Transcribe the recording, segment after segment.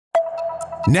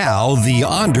Now, the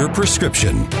Onder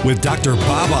prescription with Dr.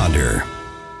 Bob Onder.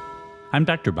 I'm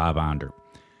Dr. Bob Onder.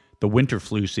 The winter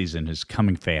flu season is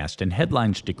coming fast, and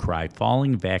headlines decry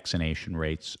falling vaccination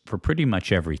rates for pretty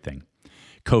much everything.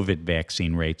 COVID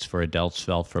vaccine rates for adults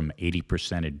fell from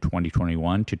 80% in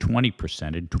 2021 to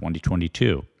 20% in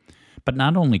 2022. But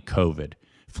not only COVID,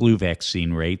 flu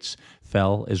vaccine rates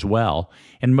fell as well,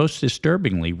 and most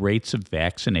disturbingly, rates of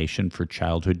vaccination for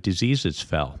childhood diseases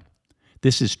fell.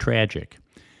 This is tragic.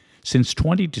 Since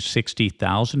 20 to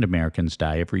 60,000 Americans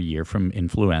die every year from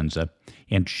influenza,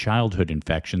 and childhood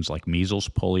infections like measles,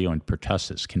 polio, and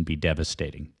pertussis can be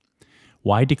devastating.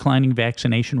 Why declining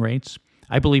vaccination rates?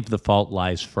 I believe the fault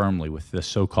lies firmly with the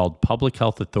so-called public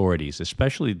health authorities,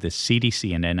 especially the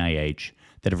CDC and NIH,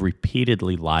 that have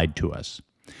repeatedly lied to us.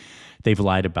 They've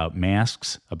lied about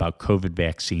masks, about COVID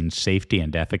vaccine safety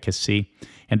and efficacy,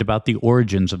 and about the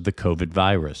origins of the COVID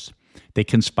virus. They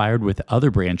conspired with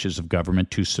other branches of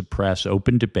government to suppress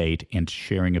open debate and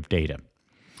sharing of data.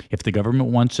 If the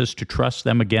government wants us to trust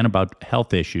them again about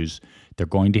health issues, they're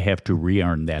going to have to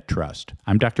re-earn that trust.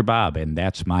 I'm Dr. Bob, and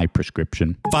that's my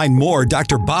prescription. Find more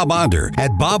Dr. Bob Onder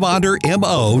at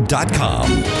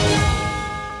bobondermo.com.